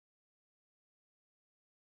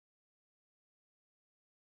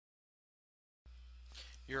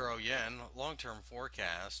Euro Yen long-term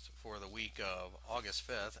forecast for the week of August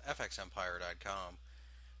 5th, fxempire.com.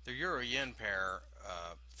 The Euro Yen pair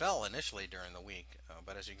fell initially during the week,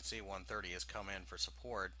 but as you can see, 130 has come in for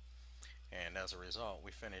support, and as a result,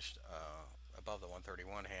 we finished above the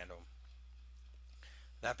 131 handle.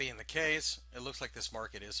 That being the case, it looks like this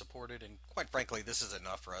market is supported, and quite frankly, this is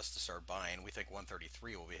enough for us to start buying. We think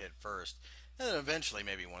 133 will be hit first, and then eventually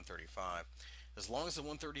maybe 135. As long as the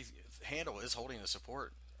 130 handle is holding the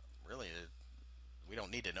support, really, we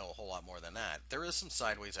don't need to know a whole lot more than that. There is some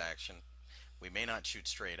sideways action. We may not shoot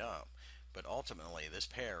straight up, but ultimately, this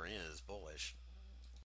pair is bullish.